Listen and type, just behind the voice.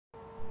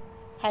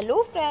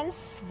Hello friends,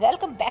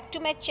 welcome back to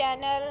my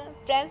channel.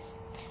 Friends,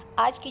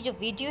 आज की जो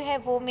वीडियो है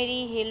वो मेरी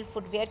हिल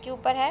फुटवेयर के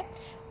ऊपर है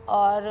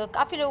और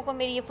काफ़ी लोगों को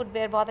मेरी ये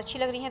फुटवेयर बहुत अच्छी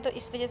लग रही है, तो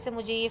इस वजह से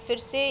मुझे ये फिर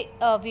से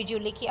वीडियो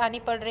लेके आनी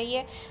पड़ रही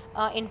है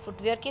इन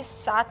फुटवेयर के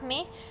साथ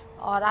में।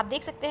 और आप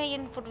देख सकते हैं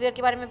इन फुटवेयर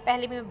के बारे में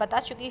पहले भी मैं बता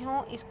चुकी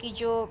हूँ। इसकी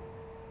जो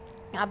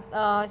अब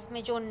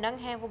इसमें जो नंग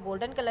हैं वो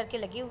गोल्डन कलर के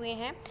लगे हुए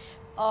हैं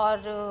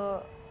और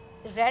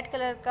रेड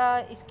कलर का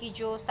इसकी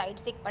जो साइड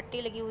से एक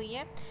पट्टी लगी हुई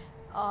है।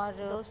 और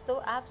दोस्तों,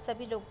 आप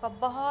सभी लोगों का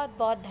बहुत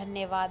बहुत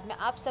धन्यवाद। मैं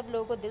आप सब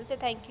लोगों को दिल से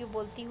थैंक यू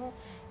बोलती हूँ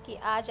कि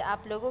आज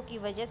आप लोगों की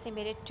वजह से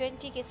मेरे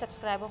 20 के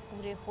सब्सक्राइबर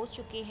पूरे हो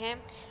चुके हैं।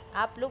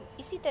 आप लोग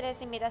इसी तरह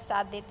से मेरा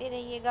साथ देते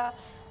रहिएगा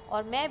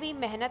और मैं भी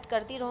मेहनत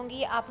करती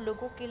रहूँगी, आप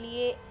लोगों के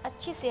लिए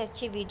अच्छे से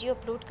अच्छे वीडियो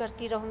अपलोड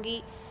करती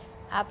रहूँगी।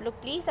 आप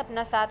लोग प्लीज़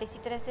अपना साथ इसी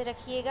तरह से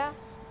रखिएगा।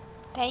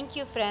 थैंक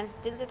यू फ्रेंड्स,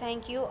 दिल से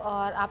थैंक यू।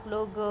 और आप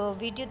लोग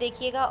वीडियो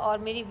देखिएगा और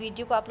मेरी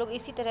वीडियो को आप लोग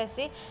इसी तरह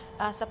से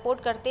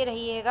सपोर्ट करते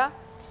रहिएगा।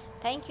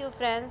 Thank you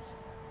friends.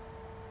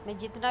 मैं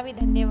जितना भी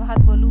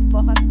धन्यवाद बोलूँ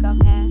बहुत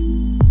कम है।